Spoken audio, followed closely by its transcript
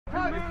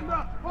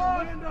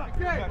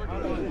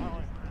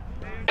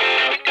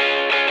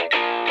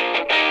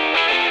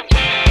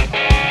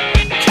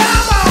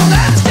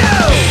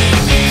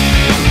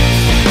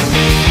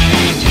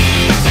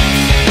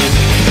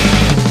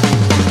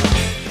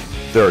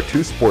There are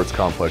two sports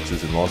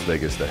complexes in Las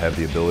Vegas that have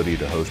the ability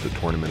to host a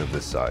tournament of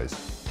this size.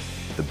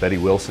 The Betty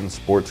Wilson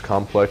Sports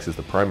Complex is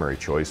the primary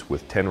choice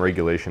with 10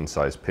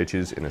 regulation-sized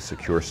pitches in a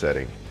secure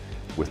setting,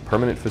 with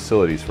permanent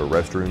facilities for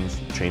restrooms,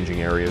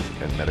 changing areas,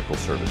 and medical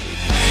services.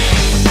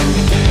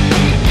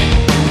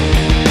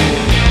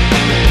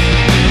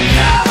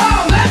 Come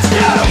on, let's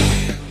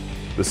go!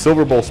 The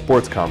Silver Bowl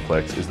Sports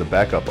Complex is the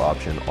backup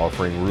option,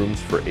 offering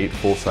rooms for 8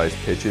 full-size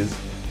pitches,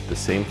 the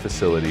same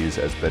facilities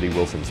as Betty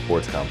Wilson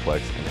Sports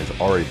Complex, and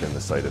has already been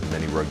the site of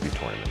many rugby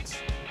tournaments.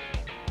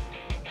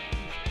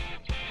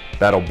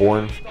 Battle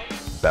born,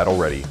 battle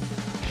ready,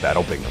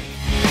 Battle Bingham.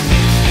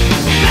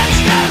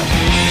 Let's go!